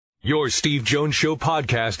Your Steve Jones Show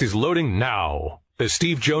podcast is loading now. The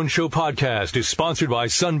Steve Jones Show podcast is sponsored by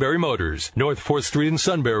Sunbury Motors, North 4th Street in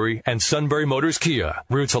Sunbury, and Sunbury Motors Kia,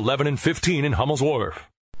 routes 11 and 15 in Hummel's Wharf.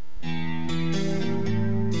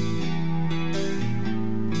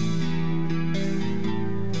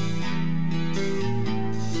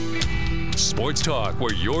 Sports talk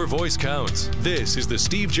where your voice counts. This is the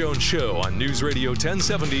Steve Jones Show on News Radio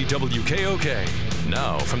 1070 WKOK.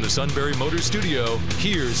 Now from the Sunbury Motors Studio,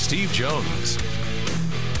 here's Steve Jones.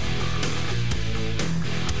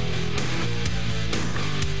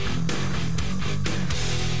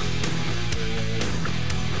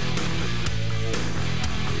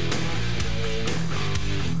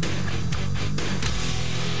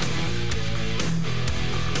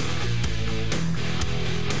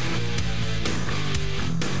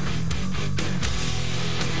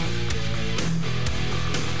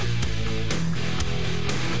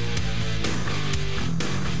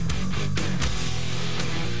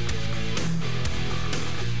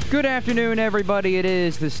 Good afternoon, everybody. It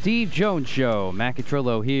is the Steve Jones Show. Matt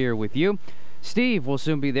Catrillo here with you. Steve will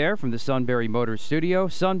soon be there from the Sunbury Motors Studio.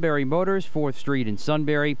 Sunbury Motors, 4th Street in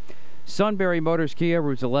Sunbury. Sunbury Motors Kia,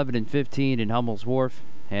 routes 11 and 15 in Hummel's Wharf.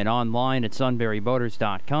 And online at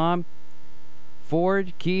sunburymotors.com.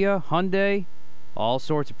 Ford, Kia, Hyundai, all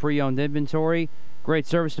sorts of pre-owned inventory. Great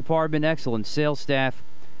service department, excellent sales staff.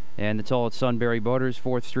 And it's all at Sunbury Motors,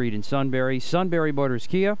 4th Street in Sunbury. Sunbury Motors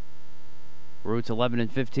Kia, routes 11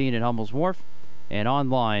 and 15 in Hummel's Wharf, and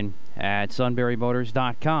online at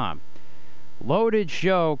sunburymotors.com. Loaded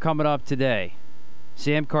show coming up today.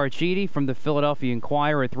 Sam Carchidi from the Philadelphia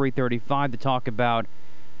Inquirer at 3:35 to talk about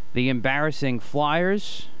the embarrassing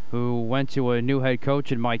Flyers, who went to a new head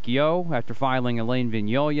coach in Mike Yeo after filing Alain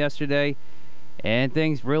Vigneault yesterday, and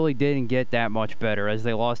things really didn't get that much better as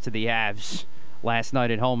they lost to the Avs last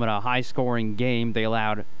night at home in a high-scoring game. They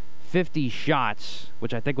allowed 50 shots,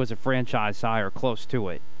 which I think was a franchise high or close to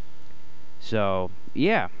it. So,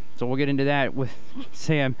 yeah. So we'll get into that with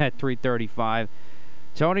Sam at 3:35.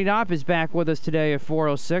 Tony Knopp is back with us today at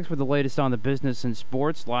 4:06 with the latest on the business and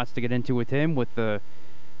sports. Lots to get into with him with the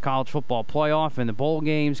college football playoff and the bowl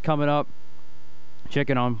games coming up.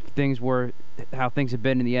 Checking on how things have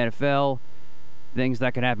been in the NFL. Things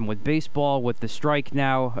that can happen with baseball, with the strike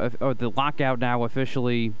now, or the lockout now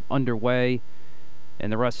officially underway,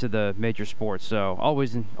 and the rest of the major sports. So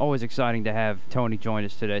always exciting to have Tony join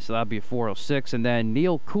us today. So that'll be at 4:06. And then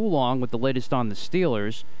Neil Coulong with the latest on the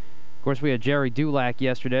Steelers. Of course, we had Jerry Dulac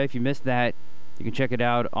yesterday. If you missed that, you can check it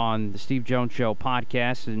out on the Steve Jones Show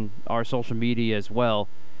podcast and our social media as well.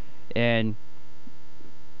 And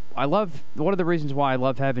one of the reasons why I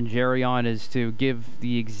love having Jerry on is to give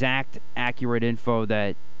the exact accurate info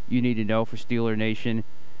that you need to know for Steeler Nation.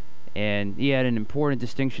 And he had an important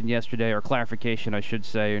distinction yesterday, or clarification, I should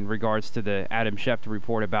say, in regards to the Adam Schefter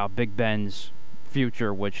report about Big Ben's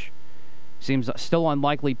future, which seems still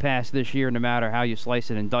unlikely past this year, no matter how you slice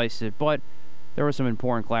it and dice it. But there were some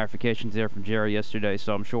important clarifications there from Jerry yesterday,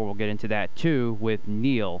 so I'm sure we'll get into that, too, with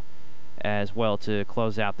Neil as well to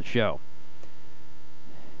close out the show.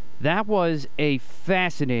 That was a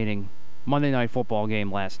fascinating Monday Night Football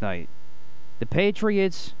game last night. The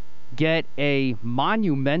Patriots get a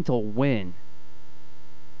monumental win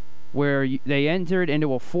where they entered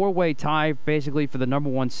into a four-way tie basically for the number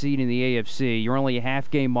one seed in the AFC. You're only a half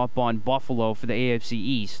game up on Buffalo for the AFC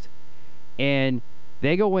East. And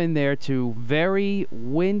they go in there to very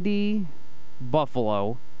windy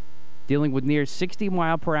Buffalo, dealing with near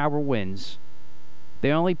 60-mile-per-hour winds.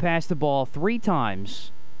 They only pass the ball 3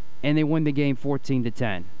 times, and they win the game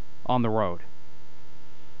 14-10 on the road.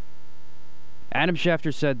 Adam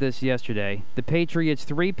Schefter said this yesterday. The Patriots'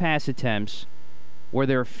 3 pass attempts were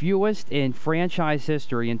their fewest in franchise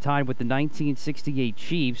history and tied with the 1968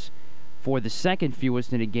 Chiefs for the second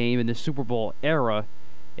fewest in a game in the Super Bowl era.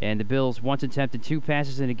 And the Bills once attempted 2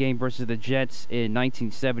 passes in a game versus the Jets in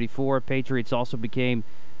 1974. Patriots also became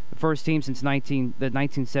the first team since the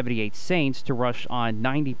 1978 Saints to rush on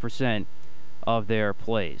 90% of their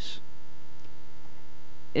plays.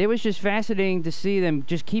 It was just fascinating to see them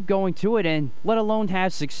just keep going to it and let alone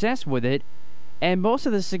have success with it. And most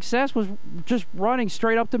of the success was just running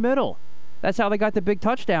straight up the middle. That's how they got the big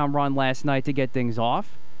touchdown run last night to get things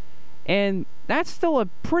off. And that's still a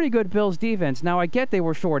pretty good Bills defense. Now, I get they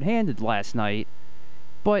were shorthanded last night,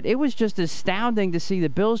 but it was just astounding to see the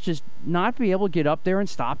Bills just not be able to get up there and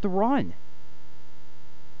stop the run.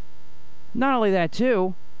 Not only that,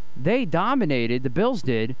 too, they dominated, the Bills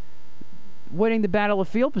did, winning the battle of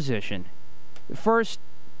field position. The first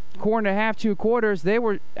quarter and a half, 2 quarters, they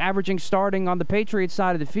were averaging starting on the Patriots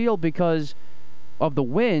side of the field because of the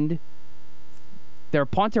wind Their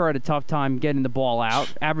punter had a tough time getting the ball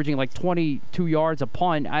out, averaging like 22 yards a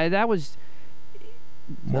punt. That was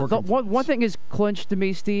one thing is clinched to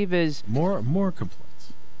me, Steve, is more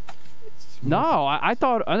complaints. I'm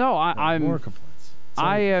more complaints.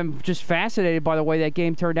 I am just fascinated by the way that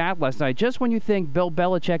game turned out last night. Just when you think Bill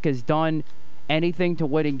Belichick has done anything to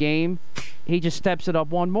win a game, he just steps it up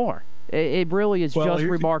one more. It really is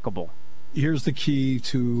remarkable. Here's the key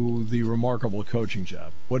to the remarkable coaching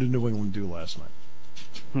job. What did New England do last night?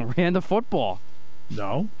 Ran the football.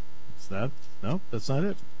 No, that's not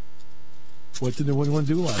it. What did New England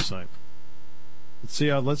do last night?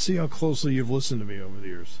 Let's see how closely you've listened to me over the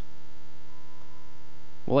years.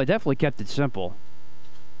 Well, I definitely kept it simple.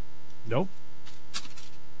 Nope.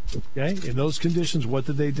 Okay, in those conditions, what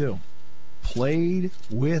did they do? Played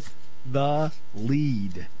with the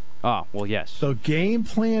lead. Ah, well, yes. The game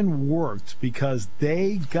plan worked because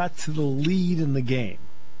they got to the lead in the game.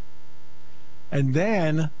 And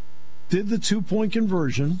then did the 2-point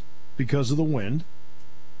conversion because of the wind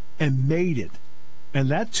and made it. And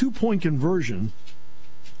that 2-point conversion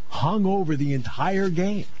hung over the entire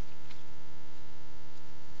game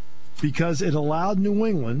because it allowed New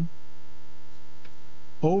England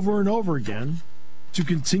over and over again to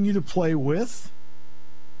continue to play with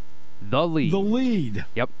the lead. The lead.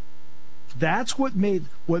 Yep. That's what made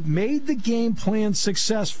the game plan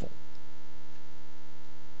successful.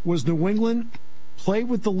 Was New England played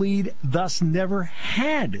with the lead, thus never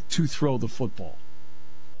had to throw the football.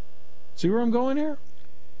 See where I'm going here?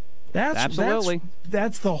 Absolutely.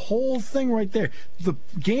 That's the whole thing right there. The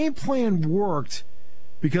game plan worked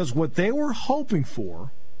because what they were hoping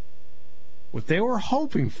for,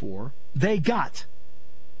 they got.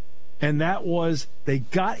 And that was they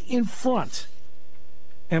got in front.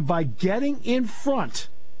 And by getting in front,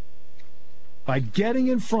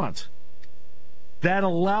 that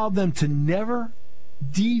allowed them to never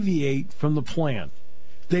deviate from the plan.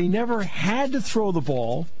 They never had to throw the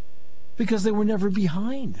ball because they were never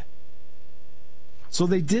behind. So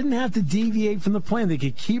they didn't have to deviate from the plan. They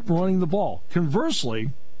could keep running the ball.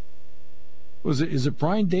 Conversely, is it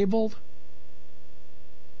Brian Daboll?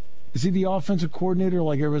 Is he the offensive coordinator?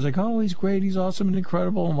 Like everybody's like, oh, he's great, he's awesome and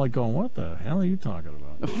incredible. I'm like going, what the hell are you talking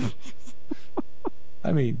about?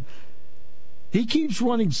 I mean, he keeps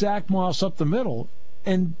running Zach Moss up the middle,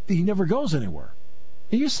 and he never goes anywhere.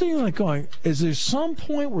 And you're sitting like going, is there some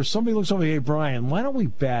point where somebody looks over, hey, Brian, why don't we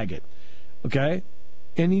bag it? Okay?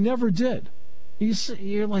 And he never did.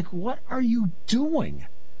 You're like, what are you doing?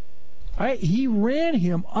 All right? He ran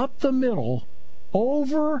him up the middle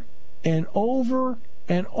over and over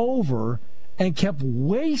and over and kept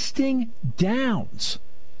wasting downs.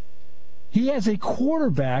 He has a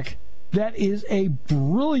quarterback that is a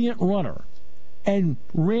brilliant runner and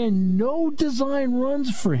ran no design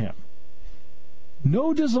runs for him.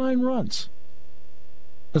 No design runs.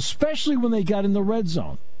 Especially when they got in the red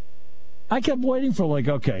zone. I kept waiting for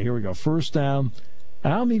okay, here we go. First down. I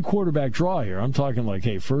don't mean quarterback draw here. I'm talking like,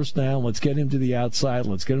 hey, first down. Let's get him to the outside.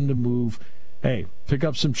 Let's get him to move. Hey, pick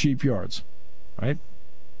up some cheap yards. Right?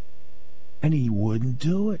 And he wouldn't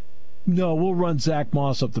do it. No, we'll run Zach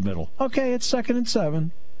Moss up the middle. Okay, it's 2nd and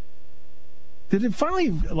 7. Did it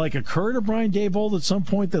finally occur to Brian Daboll at some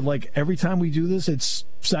point that every time we do this, it's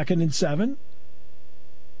 2nd and 7?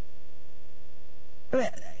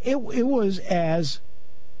 It was as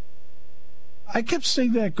I kept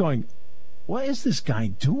saying that, going, what is this guy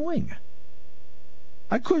doing?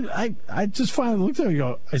 I just finally looked at him and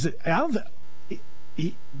go, I said,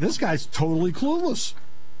 this guy's totally clueless.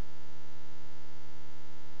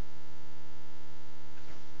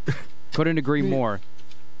 Couldn't agree more.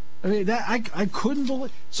 I mean, that I couldn't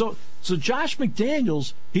believe. So Josh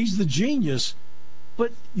McDaniels, he's the genius,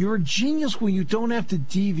 but you're a genius when you don't have to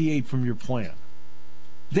deviate from your plan.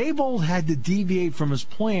 Daboll had to deviate from his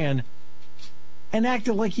plan and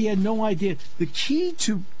acted like he had no idea. The key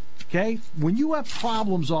to, when you have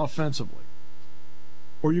problems offensively,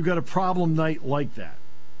 or you got a problem night like that,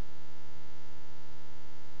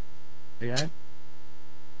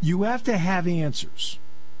 you have to have answers.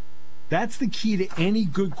 That's the key to any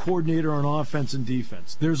good coordinator on offense and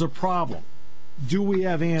defense. There's a problem. Do we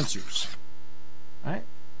have answers? All right.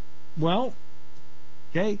 Well,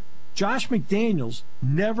 Josh McDaniels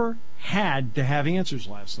never had to have answers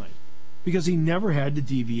last night because he never had to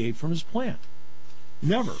deviate from his plan.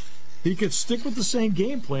 Never. He could stick with the same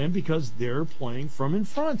game plan because they're playing from in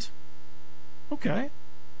front. Okay.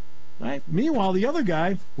 All right. Meanwhile, the other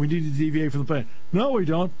guy, we need to deviate from the plan. No, we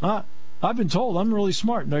don't. I've been told I'm really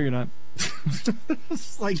smart. No, you're not.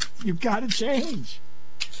 It's like, you've got to change.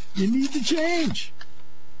 You need to change.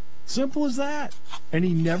 Simple as that. And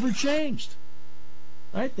he never changed.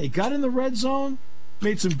 Right? They got in the red zone,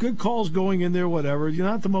 made some good calls going in there, whatever. You're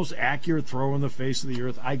not the most accurate throw in the face of the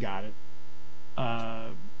earth. I got it.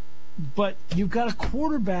 But you've got a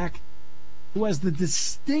quarterback who has the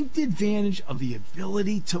distinct advantage of the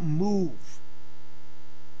ability to move.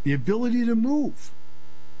 The ability to move.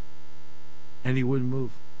 And he wouldn't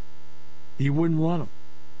move. He wouldn't run them.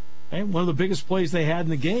 And one of the biggest plays they had in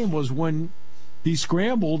the game was when he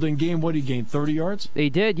scrambled and gained, what, he gained 30 yards? They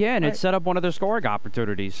did, yeah, and right. It set up one of their scoring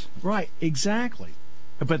opportunities. Right, exactly.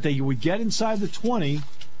 But they would get inside the 20,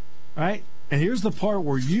 right? And here's the part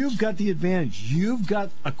where you've got the advantage. You've got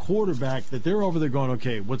a quarterback that they're over there going,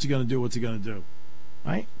 okay, what's he going to do? What's he going to do?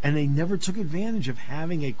 Right? And they never took advantage of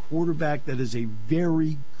having a quarterback that is a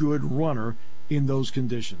very good runner in those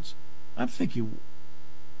conditions. I'm thinking,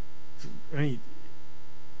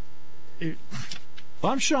 if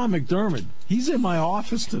I'm Sean McDermott, he's in my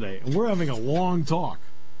office today, and we're having a long talk.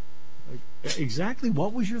 Like, exactly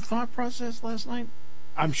what was your thought process last night?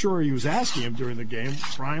 I'm sure he was asking him during the game,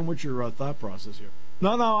 Brian, what's your thought process here?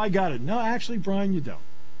 No, I got it. No, actually, Brian, you don't.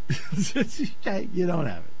 You don't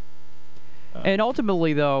have it. And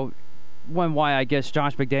ultimately, though, why I guess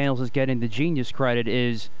Josh McDaniels is getting the genius credit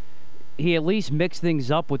is he at least mixed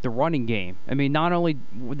things up with the running game. I mean, not only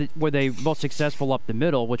were they most successful up the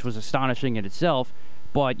middle, which was astonishing in itself,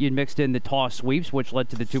 but you mixed in the toss sweeps, which led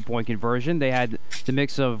to the two-point conversion. They had the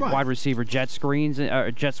mix of wide receiver jet screens,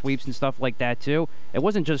 jet sweeps and stuff like that, too. It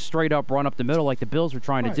wasn't just straight-up run up the middle like the Bills were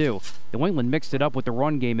trying to do. New England mixed it up with the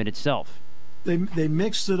run game in itself. They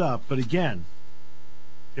mixed it up, but again,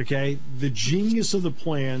 okay, the genius of the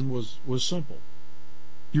plan was simple.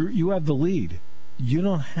 You have the lead. You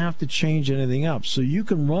don't have to change anything up, so you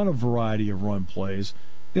can run a variety of run plays.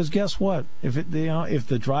 Because guess what? If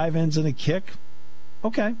the drive ends in a kick,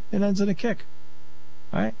 okay, it ends in a kick.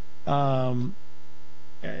 All right?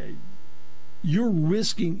 You're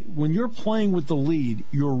risking, when you're playing with the lead,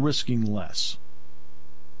 you're risking less.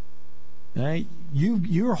 Right? When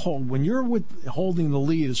you're holding the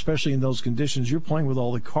lead, especially in those conditions, you're playing with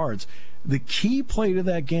all the cards. The key play to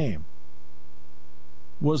that game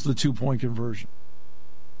was the two-point conversion.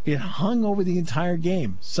 It hung over the entire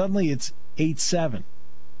game. Suddenly it's 8-7,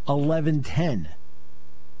 11-10.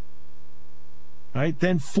 Right?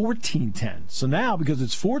 Then 14-10. So now, because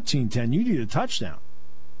it's 14-10, you need a touchdown.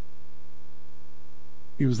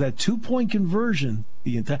 It was that two-point conversion.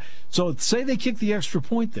 So say they kick the extra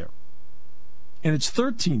point there, and it's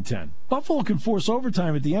 13-10. Buffalo can force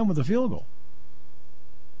overtime at the end with a field goal.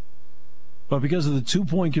 But because of the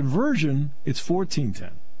two-point conversion, it's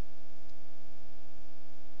 14-10.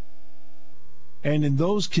 And in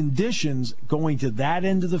those conditions, going to that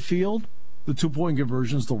end of the field, the two-point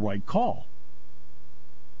conversion is the right call.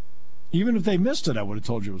 Even if they missed it, I would have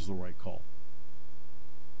told you it was the right call.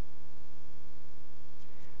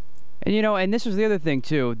 And, and this was the other thing,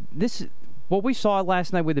 too. What we saw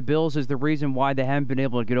last night with the Bills is the reason why they haven't been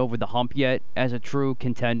able to get over the hump yet as a true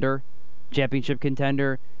contender, championship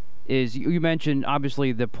contender, is you mentioned,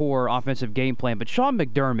 obviously, the poor offensive game plan, but Sean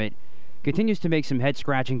McDermott continues to make some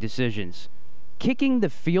head-scratching decisions. Kicking the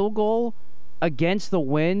field goal against the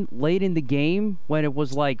wind late in the game when it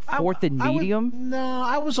was like fourth and medium?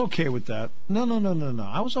 I was okay with that. No.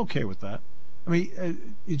 I was okay with that. I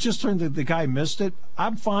mean, it just turned the guy missed it.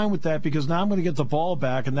 I'm fine with that because now I'm going to get the ball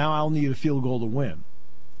back, and now I'll need a field goal to win.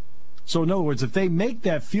 So, in other words, if they make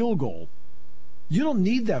that field goal, you don't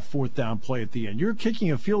need that fourth down play at the end. You're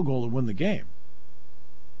kicking a field goal to win the game.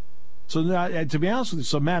 So, now, to be honest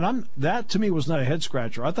with you, Matt, that to me was not a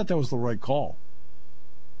head-scratcher. I thought that was the right call.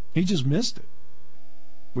 He just missed it,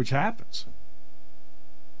 which happens.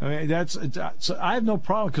 I mean, so I have no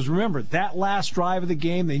problem because remember that last drive of the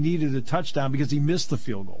game they needed a touchdown because he missed the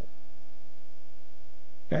field goal.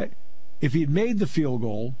 Okay, if he'd made the field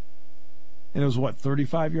goal, and it was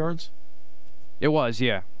 35 yards. It was,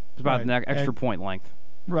 yeah. It was about an extra point length.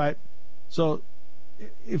 Right. So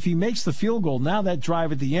if he makes the field goal, now that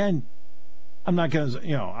drive at the end, I'm not going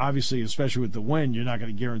to, obviously, especially with the win, you're not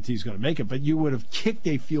going to guarantee he's going to make it, but you would have kicked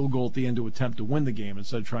a field goal at the end to attempt to win the game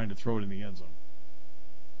instead of trying to throw it in the end zone.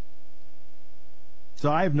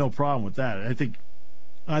 So I have no problem with that.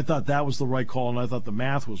 I thought that was the right call, and I thought the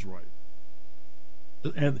math was right.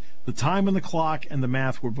 And the time on the clock and the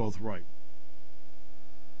math were both right.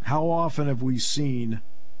 How often have we seen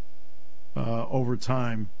over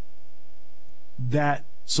time that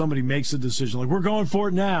somebody makes a decision, like, we're going for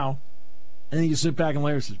it now, and then you sit back and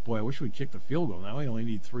later says, boy, I wish we'd kicked the field goal. Now we only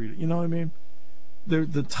need 3. You know what I mean?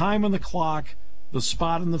 The time on the clock, the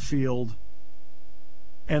spot in the field,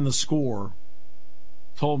 and the score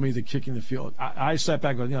told me that kicking the field. I sat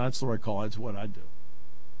back and go, that's the right call. That's what I'd do.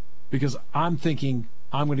 Because I'm thinking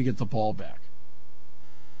I'm going to get the ball back.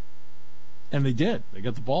 And they did. They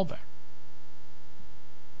got the ball back.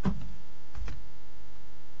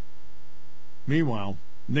 Meanwhile,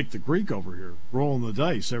 Nick the Greek over here rolling the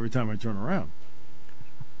dice every time I turn around.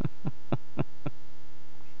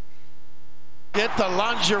 Get the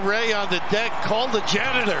lingerie on the deck. Call the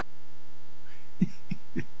janitor.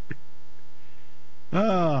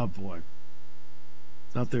 Oh, boy.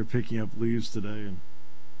 Out there picking up leaves today. And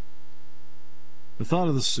the thought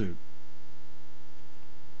of the suit.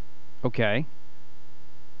 Okay.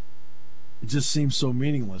 It just seems so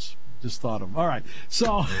meaningless. Just thought of. All right.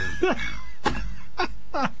 So.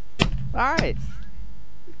 All right.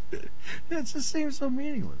 It just seems so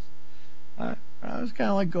meaningless. I was kind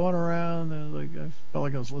of like going around and I felt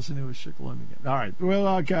like I was listening to a Shiklam again. All right. Well,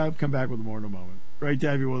 I'll come back with more in a moment. Great to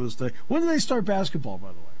have you with us today. When do they start basketball, by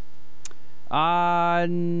the way?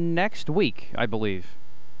 Next week, I believe.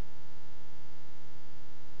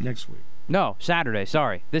 Next week. No, Saturday.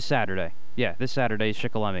 Sorry. This Saturday. Yeah, this Saturday is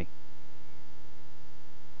Shikellamy.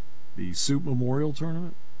 The Soup Memorial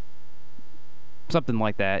Tournament? Something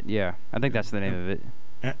like that, yeah. I think that's the name of it.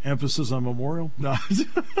 Emphasis on Memorial? No.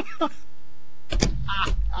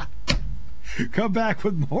 Come back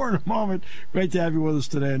with more in a moment. Great to have you with us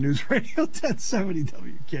today on News Radio 1070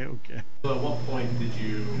 WKOK. So at what point did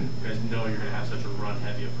you guys know you're going to have such a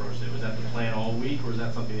run-heavy approach? Was that the plan all week, or was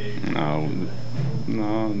that something that you...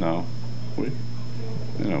 No. We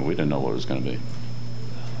didn't know what it was going to be.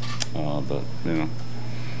 But,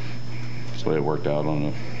 that's the way it worked out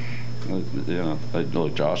on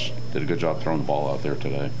look, Josh did a good job throwing the ball out there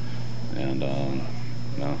today. And,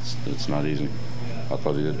 it's not easy. I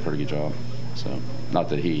thought he did a pretty good job. So, not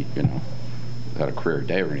that he, had a career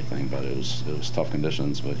day or anything, but it was tough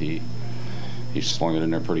conditions. But he slung it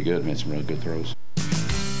in there pretty good, made some really good throws.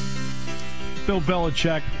 Bill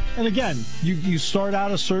Belichick, and again, you start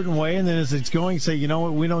out a certain way, and then as it's going, say, you know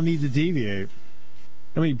what, we don't need to deviate.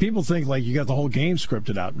 I mean, people think like you got the whole game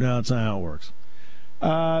scripted out. No, that's not how it works.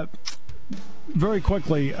 Very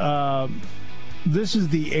quickly, this is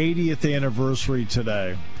the 80th anniversary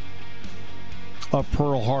today of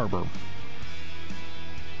Pearl Harbor.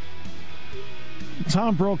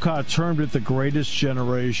 Tom Brokaw termed it the greatest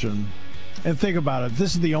generation. And think about it.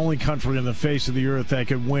 This is the only country on the face of the earth that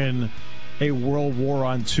could win a world war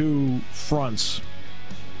on two fronts.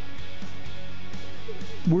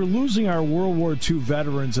 We're losing our World War II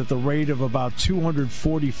veterans at the rate of about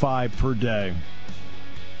 245 per day.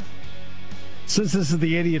 Since this is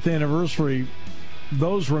the 80th anniversary,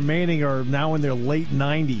 those remaining are now in their late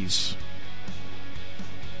 90s.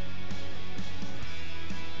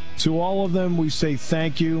 To all of them, we say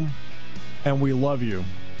thank you and we love you.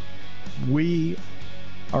 We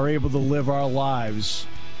are able to live our lives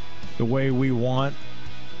the way we want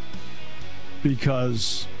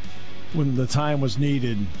because when the time was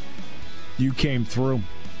needed, you came through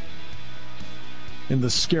in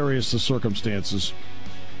the scariest of circumstances.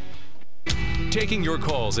 Taking your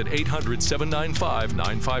calls at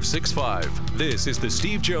 800-795-9565. This is the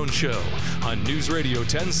Steve Jones Show on News Radio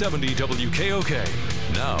 1070 WKOK.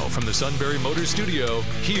 Now, from the Sunbury Motors Studio,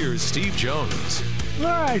 here's Steve Jones. All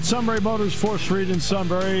right, Sunbury Motors, 4th Street in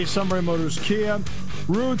Sunbury. Sunbury Motors Kia.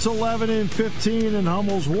 Routes 11 and 15 in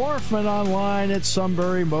Hummel's Wharf, and online at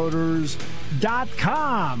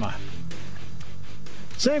sunburymotors.com.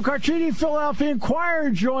 Sam Carchini, Philadelphia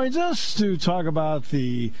Inquirer, joins us to talk about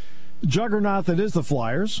the juggernaut that is the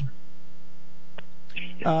Flyers.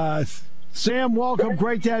 Sam, welcome.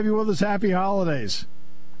 Great to have you with us. Happy holidays.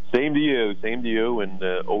 Same to you, and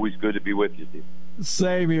always good to be with you, Steve.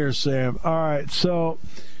 Same here, Sam. All right, so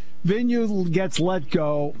Vigneault gets let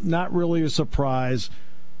go. Not really a surprise.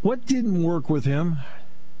 What didn't work with him?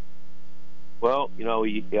 Well,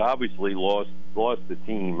 he obviously lost the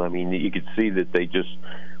team. I mean, you could see that they just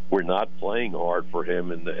were not playing hard for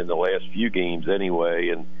him in the last few games anyway,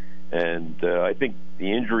 and I think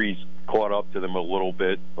the injuries caught up to them a little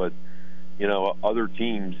bit, but other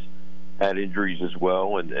teams had injuries as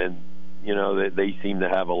well, and they seem to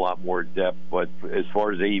have a lot more depth. But as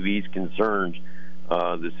far as AV's concerned,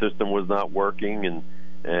 the system was not working,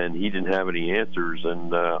 and he didn't have any answers.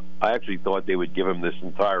 And I actually thought they would give him this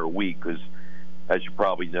entire week because, as you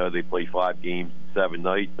probably know, they play 5 games in 7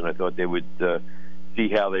 nights, and I thought they would see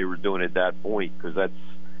how they were doing at that point because that's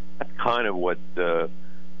kind of what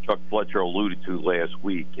Chuck Fletcher alluded to last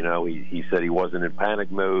week. He said he wasn't in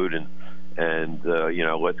panic mode, and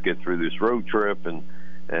let's get through this road trip,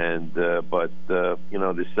 but the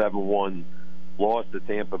 7-1 loss to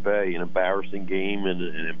Tampa Bay, an embarrassing game and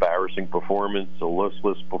an embarrassing performance, a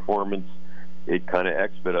listless performance. It kind of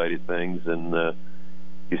expedited things, and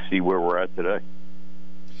you see where we're at today.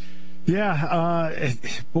 Yeah,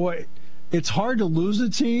 boy, it's hard to lose a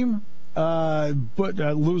team, but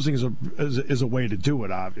losing is a way to do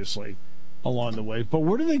it, obviously, along the way. But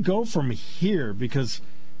where do they go from here? Because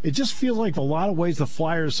it just feels like a lot of ways the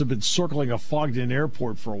Flyers have been circling a fogged-in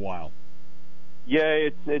airport for a while. Yeah,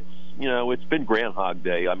 it's been Groundhog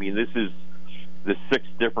Day. I mean, this is the sixth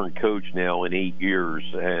different coach now in 8 years,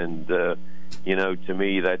 and to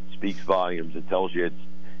me that speaks volumes. It tells you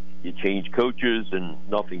you change coaches and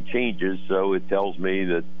nothing changes, so it tells me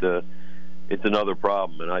that it's another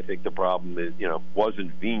problem. And I think the problem is,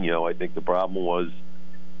 wasn't Vigneault. I think the problem was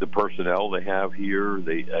the personnel they have here.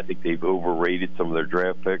 I think they've overrated some of their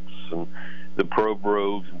draft picks, and the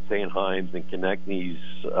Provorovs and Sanheims and Konechny's,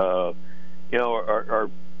 are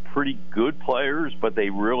pretty good players, but they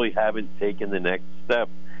really haven't taken the next step.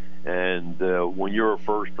 And when you're a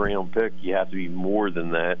first-round pick, you have to be more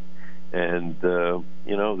than that. And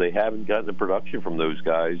they haven't gotten the production from those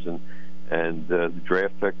guys, and the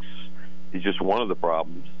draft picks is just one of the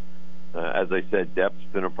problems. As I said, depth's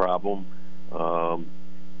been a problem.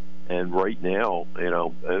 And right now,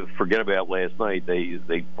 forget about last night.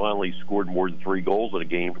 They finally scored more than 3 goals in a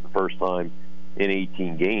game for the first time in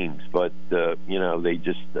 18 games. But they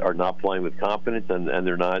just are not playing with confidence, and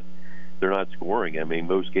they're not scoring. I mean,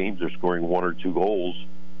 most games they're scoring 1 or 2 goals,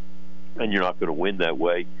 and you're not going to win that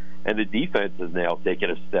way. And the defense has now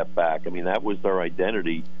taken a step back. I mean, that was their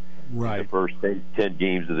identity. Right. In the first 10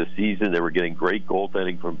 games of the season. They were getting great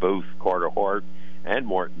goaltending from both Carter Hart and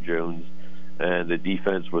Martin Jones, and the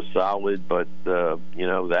defense was solid, but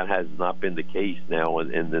that has not been the case now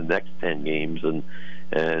in the next 10 games, and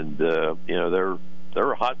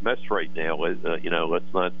they're a hot mess right now.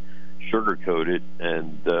 Let's not sugarcoat it.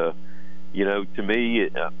 And to me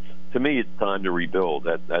it's time to rebuild.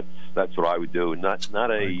 That's what I would do. Not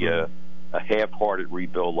a half-hearted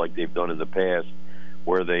rebuild like they've done in the past,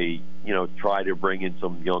 where they try to bring in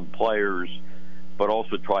some young players, but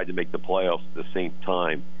also try to make the playoffs at the same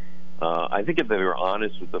time. I think if they were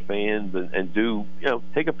honest with the fans and do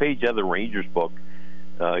take a page out of the Rangers book,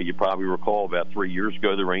 you probably recall about 3 years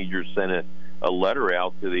ago the Rangers sent a letter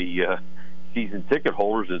out to the season ticket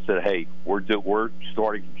holders and said, "Hey, we're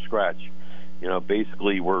starting from scratch.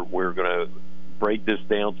 Basically we're going to break this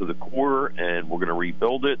down to the core, and we're going to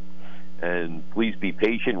rebuild it, and please be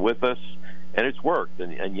patient with us." And it's worked.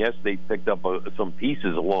 And yes, they picked up some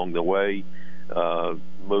pieces along the way,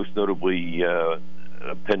 most notably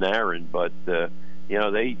Panarin. But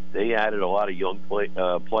they added a lot of young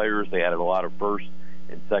players. They added a lot of first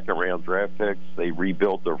and second round draft picks. They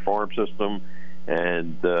rebuilt their farm system,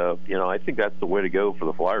 and I think that's the way to go for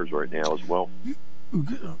the Flyers right now as well.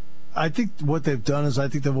 I think what they've done is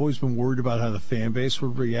they've always been worried about how the fan base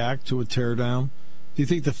would react to a teardown. Do you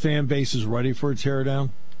think the fan base is ready for a teardown?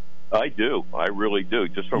 I do. I really do.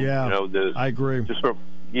 Just from I agree. Just from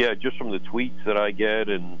the tweets that I get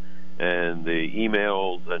and the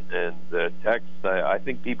emails and the texts, I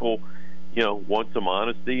think people want some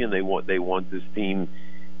honesty, and they want this team.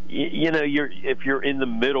 If you're in the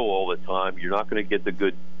middle all the time, you're not going to get the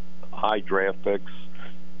good high draft picks,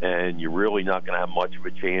 and you're really not going to have much of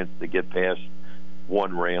a chance to get past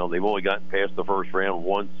one round. They've only gotten past the first round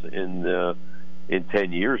once in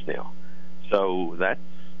 10 years now. So that's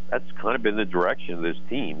kind of been the direction of this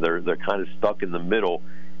team. They're kind of stuck in the middle,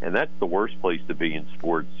 and that's the worst place to be in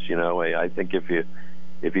sports. I think if you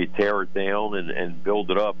tear it down and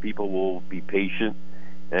build it up, people will be patient,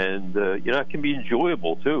 and it can be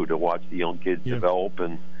enjoyable too to watch the young kids develop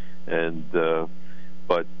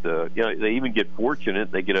but they even get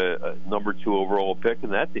fortunate. They get a number 2 overall pick,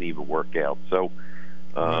 and that didn't even work out. So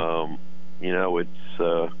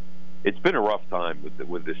it's been a rough time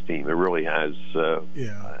with this team. It really has.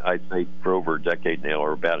 I'd say for over a decade now,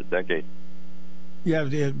 or about a decade. Yeah,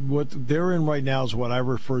 what they're in right now is what I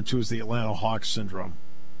refer to as the Atlanta Hawks syndrome.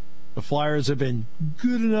 The Flyers have been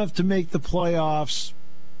good enough to make the playoffs,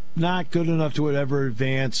 not good enough to ever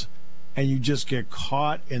advance, and you just get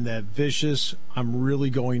caught in that vicious, I'm really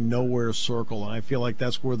going nowhere circle. And I feel like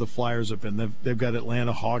that's where the Flyers have been. They've got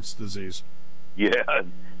Atlanta Hawks disease. Yeah,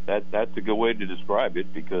 that's a good way to describe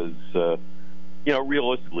it, because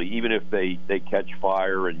realistically, even if they catch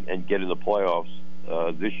fire and get in the playoffs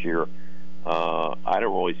this year, I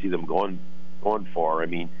don't really see them going far. I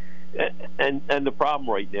mean, and the problem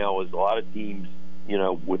right now is a lot of teams,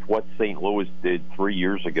 with what St. Louis did 3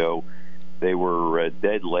 years ago, they were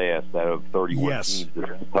dead last out of 31 teams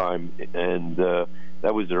at the time, and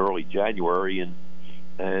that was in early January, and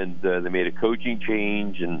they made a coaching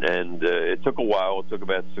change, and it took a while. It took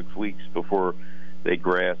about 6 weeks before they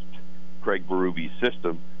grasped Craig Berube's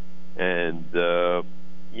system, and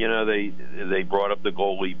they brought up the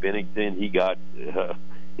goalie Binnington. He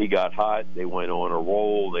got hot. They went on a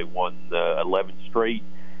roll. They won 11 straight.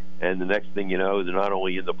 And the next thing you know, they're not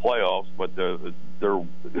only in the playoffs, but they're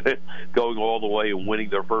going all the way and winning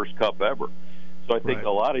their first cup ever. So I think a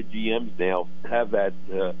lot of GMs now have that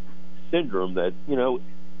syndrome that,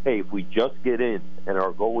 hey, if we just get in and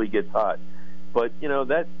our goalie gets hot. But,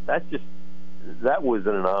 that was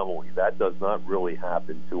an anomaly. That does not really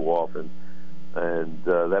happen too often. And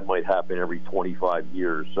that might happen every 25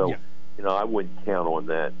 years. So, I wouldn't count on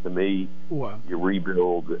that. To me, you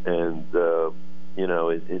rebuild and,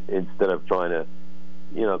 instead of trying to,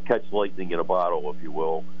 catch lightning in a bottle, if you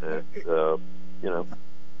will. And,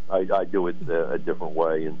 I do it a different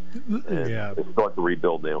way and start to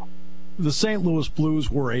rebuild now. The St. Louis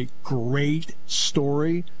Blues were a great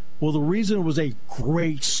story. Well, the reason it was a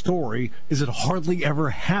great story is it hardly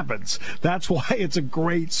ever happens. That's why it's a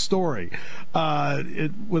great story,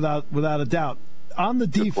 without a doubt. On the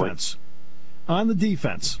defense,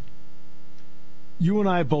 you and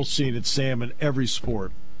I have both seen it, Sam, in every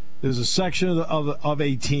sport. There's a section of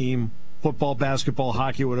a team, football, basketball,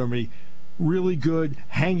 hockey, whatever, really good,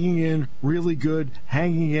 hanging in, really good,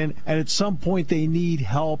 hanging in, and at some point they need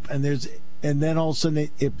help, and then all of a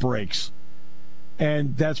sudden it breaks.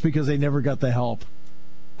 And that's because they never got the help.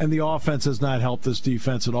 And the offense has not helped this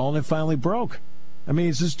defense at all, and it finally broke. I mean,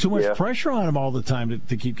 it's just too much pressure on them all the time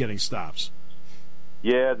to keep getting stops.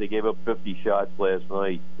 Yeah, they gave up 50 shots last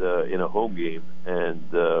night in a home game, and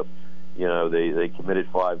they committed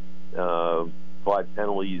five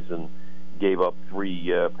penalties and gave up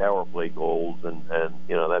 3 power play goals, and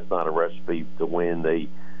that's not a recipe to win. They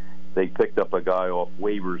picked up a guy off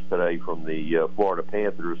waivers today from the Florida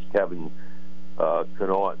Panthers, Kevin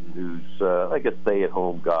Connaughton, who's like a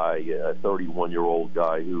stay-at-home guy, a 31-year-old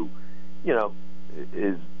guy who,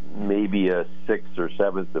 is maybe a 6th or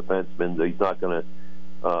 7th defenseman. He's not going to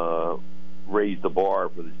raise the bar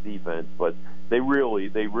for this defense, but they really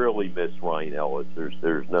miss Ryan Ellis.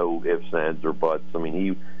 There's no ifs, ands, or buts. I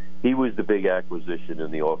mean, he was the big acquisition in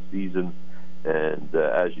the off season, and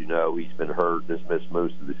as you know, he's been hurt, dismissed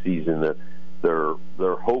most of the season. They're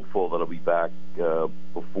hopeful that he'll be back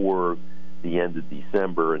before the end of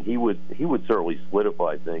December, and he would certainly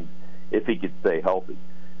solidify things if he could stay healthy.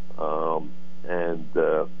 But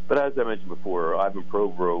as I mentioned before, Ivan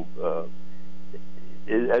Provorov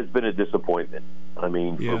has been a disappointment. I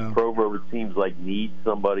mean, Provorov, it seems like, needs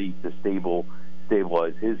somebody to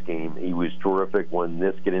stabilize his game. He was terrific when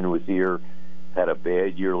Niskanen was here, had a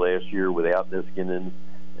bad year last year without Niskanen,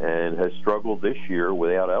 and has struggled this year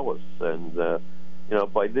without Ellis. And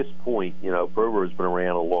by this point, Provorov's been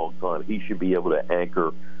around a long time. He should be able to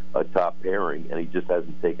anchor a top pairing, and he just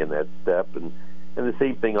hasn't taken that step. And the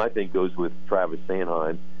same thing, I think, goes with Travis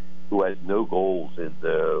Sanheim, who has no goals in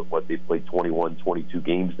they've played 21, 22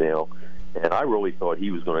 games now. And I really thought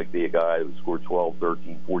he was going to be a guy who scored 12,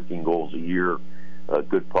 13, 14 goals a year, a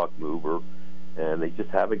good puck mover. And they just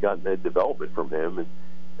haven't gotten that development from him.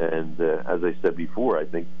 And as I said before, I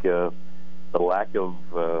think the lack of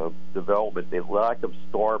development, the lack of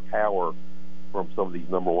star power from some of these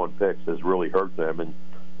number one picks has really hurt them.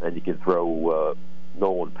 And you can throw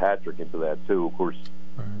Nolan Patrick into that, too. Of course,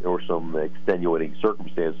 there were some extenuating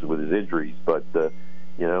circumstances with his injuries, but,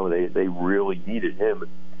 they really needed him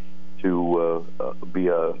to be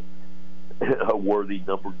a worthy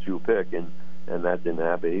number 2 pick, and that didn't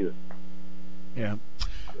happen either.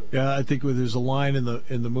 Yeah, I think there's a line in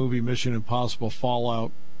the movie Mission Impossible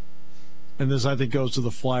Fallout, and this, I think, goes to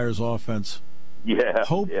the Flyers offense. Yeah,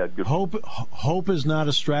 hope is not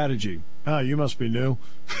a strategy. Oh, you must be new.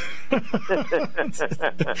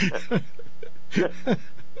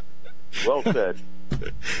 Well said.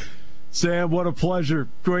 Sam, what a pleasure.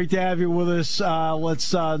 Great to have you with us.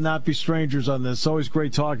 Let's not be strangers on this. It's always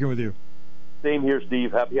great talking with you. Same here,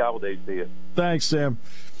 Steve. Happy holidays to you. Thanks, Sam.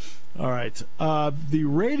 All right. The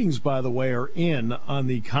ratings, by the way, are in on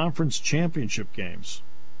the conference championship games.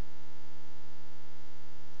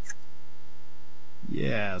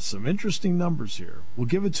 Yeah, some interesting numbers here. We'll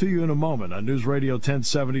give it to you in a moment on News Radio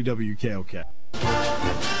 1070 WKOK.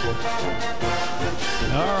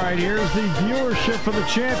 All right, here's the viewership for the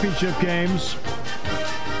championship games.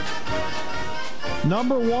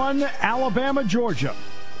 Number 1, Alabama, Georgia.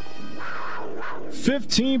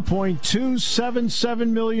 15.277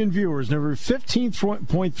 million viewers. Never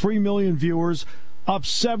 15.3 million viewers, up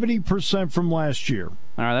 70% from last year. All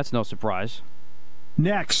right, that's no surprise.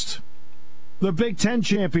 Next, the Big Ten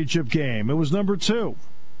championship game. It was number 2.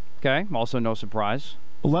 Okay, also no surprise.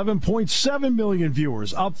 11.7 million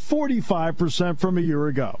viewers, up 45% from a year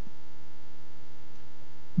ago.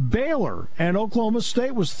 Baylor and Oklahoma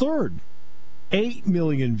State was third. 8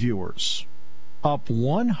 million viewers, up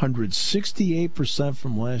 168%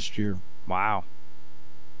 from last year. Wow.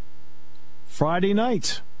 Friday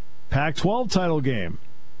night, Pac-12 title game,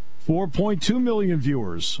 4.2 million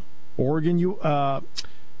viewers. For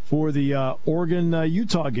the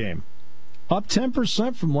Oregon-Utah game, up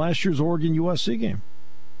 10% from last year's Oregon-USC game.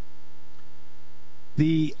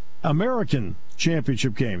 The American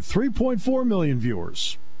Championship game, 3.4 million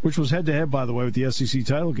viewers, which was head-to-head, by the way, with the SEC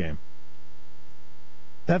title game.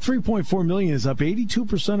 That 3.4 million is up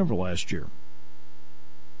 82% over last year.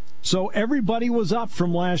 So everybody was up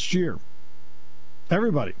from last year.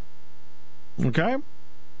 Everybody. Okay?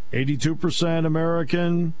 82%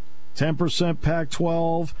 American, 10%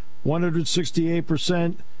 Pac-12,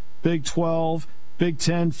 168% Big 12, Big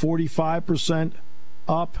 10, 45%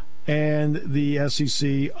 up, and the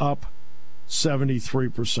SEC up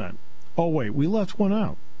 73%. Oh, wait, we left one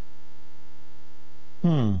out.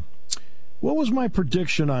 What was my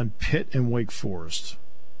prediction on Pitt and Wake Forest?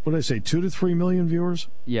 What did I say, 2 to 3 million viewers?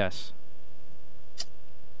 Yes.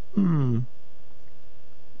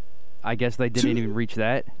 I guess they didn't even reach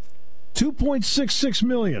that. 2.66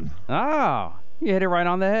 million. Oh, you hit it right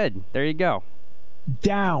on the head. There you go.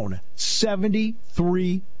 Down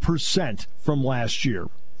 73% from last year.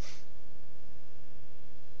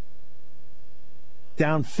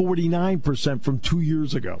 Down 49% from 2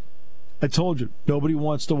 years ago. I told you, nobody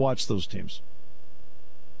wants to watch those teams.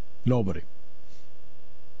 Nobody.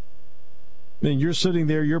 I mean, you're sitting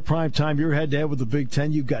there, you're prime time, you're head-to-head with the Big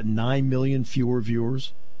Ten, you've got 9 million fewer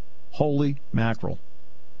viewers. Holy mackerel.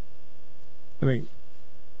 I mean,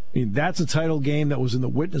 that's a title game that was in the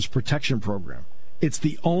witness protection program. It's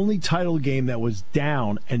the only title game that was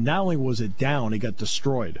down, and not only was it down, it got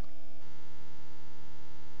destroyed.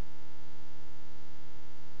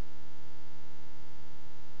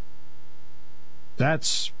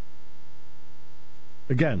 That's,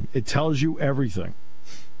 again, it tells you everything.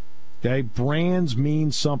 Okay, brands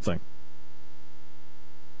mean something.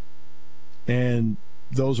 And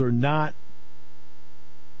those are not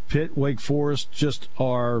Pitt, Wake Forest, just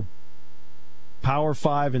are Power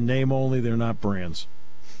 5 in name only. They're not brands.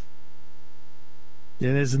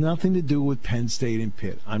 It has nothing to do with Penn State and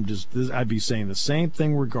Pitt. I'd be saying the same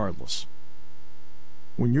thing regardless.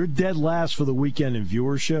 When you're dead last for the weekend in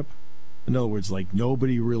viewership, in other words, like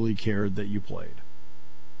nobody really cared that you played.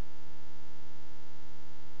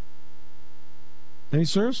 I mean,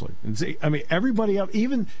 seriously. I mean, everybody up,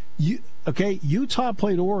 even you. Okay, Utah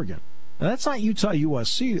played Oregon. Now, that's not Utah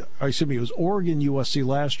USC. Or excuse me, it was Oregon USC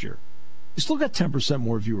last year. You still got 10%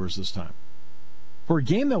 more viewers this time for a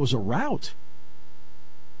game that was a rout,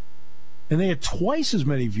 and they had twice as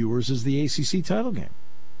many viewers as the ACC title game.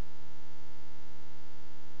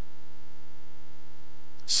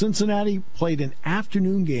 Cincinnati played an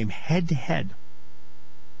afternoon game head-to-head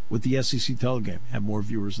with the SEC title game, had more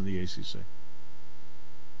viewers than the ACC.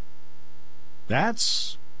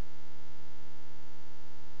 That's,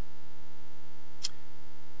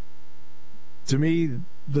 to me,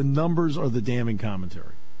 the numbers are the damning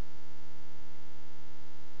commentary.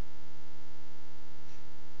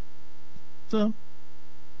 So,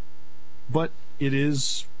 but it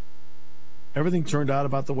is, everything turned out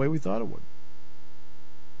about the way we thought it would.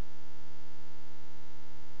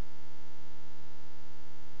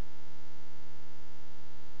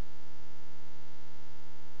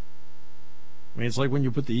 I mean, it's like when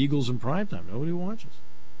you put the Eagles in primetime. Nobody watches.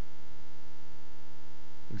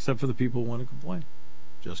 Except for the people who want to complain.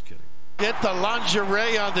 Just kidding. Get the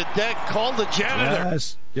lingerie on the deck. Call the janitor.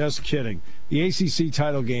 Yes, just kidding. The ACC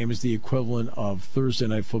title game is the equivalent of Thursday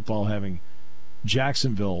Night Football having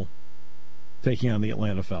Jacksonville taking on the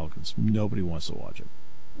Atlanta Falcons. Nobody wants to watch it.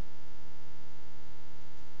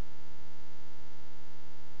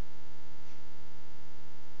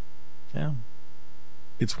 Yeah.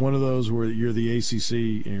 It's one of those where you're the ACC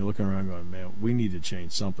and you're looking around going, man, we need to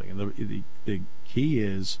change something. And the key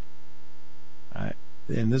is,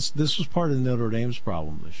 and this was part of Notre Dame's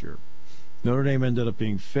problem this year. Notre Dame ended up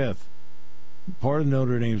being fifth. Part of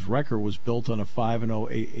Notre Dame's record was built on a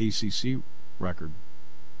 5-0 ACC record.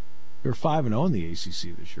 They're 5-0 in the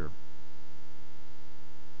ACC this year.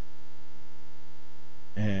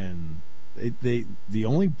 And the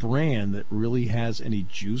only brand that really has any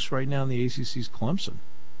juice right now in the ACC is Clemson.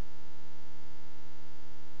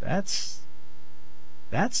 That's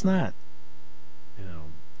not,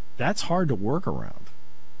 that's hard to work around.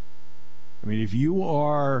 I mean, if you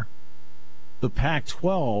are the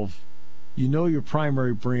Pac-12, you know your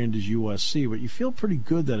primary brand is USC, but you feel pretty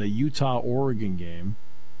good that a Utah-Oregon game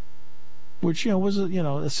which was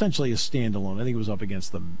essentially a standalone. I think it was up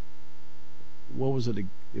against them. What was it? It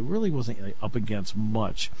really wasn't up against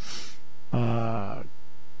much, because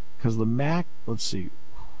the MAC. Let's see,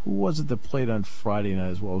 who was it that played on Friday night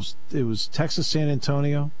as well? It was Texas San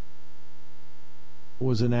Antonio.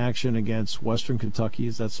 Was in action against Western Kentucky.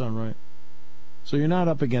 Does that sound right? So you're not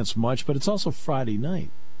up against much, but it's also Friday night.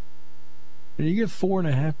 And you get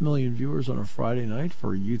 4.5 million viewers on a Friday night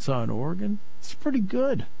for Utah and Oregon. It's pretty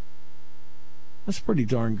good. That's pretty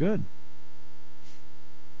darn good.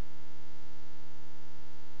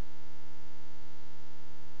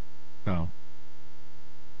 Oh.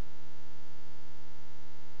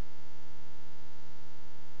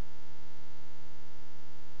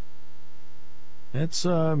 That's,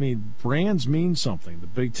 brands mean something. The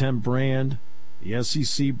Big Ten brand, the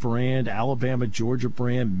SEC brand, Alabama, Georgia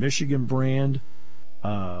brand, Michigan brand,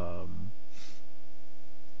 an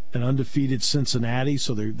undefeated Cincinnati,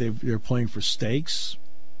 so they're playing for stakes.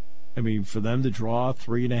 For them to draw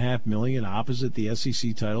 3.5 million opposite the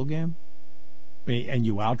SEC title game, and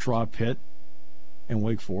you outdraw Pitt and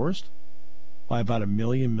Wake Forest by about 1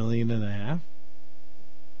 million, 1.5 million.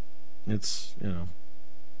 It's,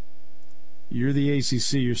 You're the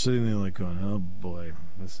ACC, you're sitting there like going, oh boy,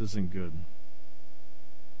 this isn't good.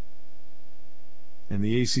 And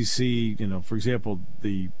the ACC, for example,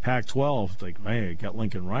 the Pac-12, like, man, got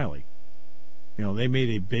Lincoln Riley. They made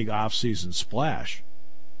a big off-season splash.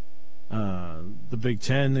 The Big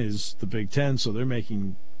Ten is the Big Ten, so they're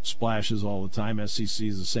making splashes all the time. SEC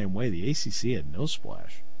is the same way. The ACC had no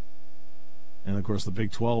splash. And, of course, the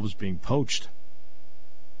Big 12 is being poached.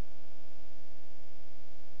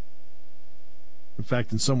 In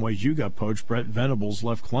fact, in some ways, you got poached. Brett Venables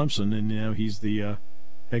left Clemson, and he's the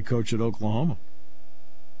head coach at Oklahoma.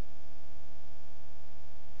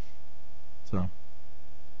 So,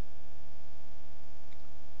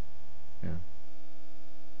 yeah,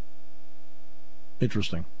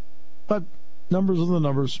 interesting. But numbers are the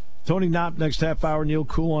numbers. Tony Knopp next half hour. Neil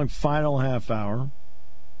Coulon final half hour.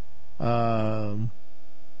 Matt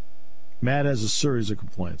has a series of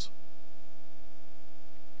complaints.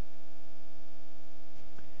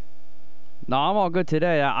 No, I'm all good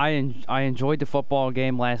today. I enjoyed the football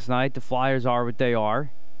game last night. The Flyers are what they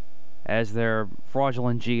are. As their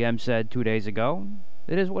fraudulent GM said 2 days ago,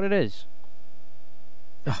 it is what it is.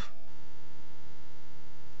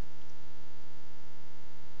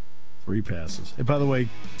 3 passes. And by the way,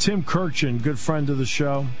 Tim Kirchin, good friend of the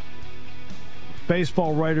show,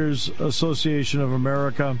 Baseball Writers Association of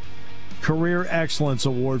America, Career Excellence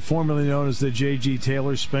Award, formerly known as the J.G.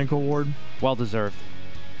 Taylor Spink Award. Well deserved.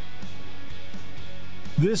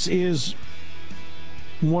 This is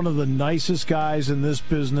one of the nicest guys in this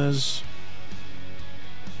business,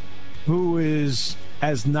 who is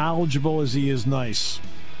as knowledgeable as he is nice.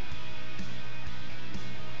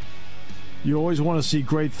 You always want to see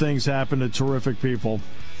great things happen to terrific people.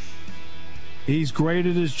 He's great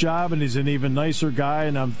at his job, and he's an even nicer guy,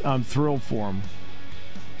 and I'm thrilled for him.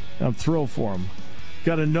 I'm thrilled for him.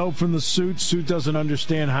 Got a note from the Suit. Suit doesn't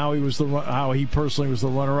understand how he personally was the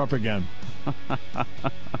runner-up again.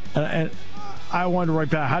 and I wanted to write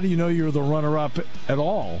back, how do you know you were the runner-up at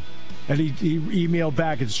all? And he emailed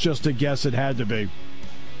back, it's just a guess, it had to be.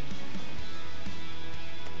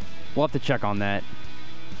 We'll have to check on that.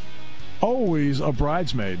 Always a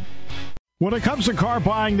bridesmaid. When it comes to car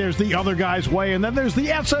buying, there's the other guy's way, and then there's the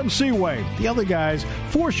SMC way. The other guys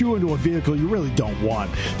force you into a vehicle you really don't want.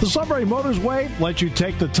 The Sunbury Motors way lets you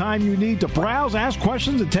take the time you need to browse, ask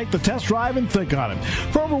questions, and take the test drive and think on it.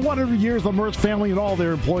 For over 100 years, the Mertz family and all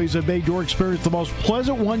their employees have made your experience the most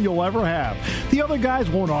pleasant one you'll ever have. The other guys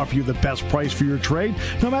won't offer you the best price for your trade,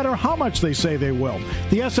 no matter how much they say they will.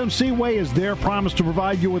 The SMC way is their promise to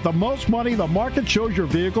provide you with the most money the market shows your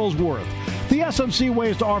vehicle is worth. The SMC way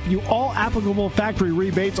is to offer you all applicable factory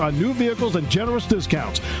rebates on new vehicles and generous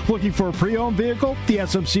discounts. Looking for a pre-owned vehicle? The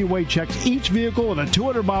SMC way checks each vehicle with a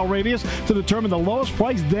 200-mile radius to determine the lowest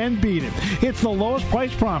price, then beat it. It's the lowest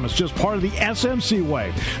price promise, just part of the SMC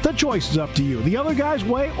way. The choice is up to you, the other guy's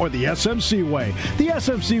way or the SMC way. The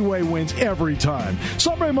SMC way wins every time.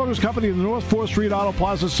 Sunbury Motors Company in the North 4th Street Auto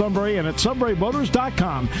Plaza, Sunbury, and at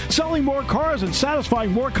sunburymotors.com. Selling more cars and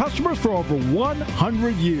satisfying more customers for over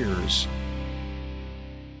 100 years.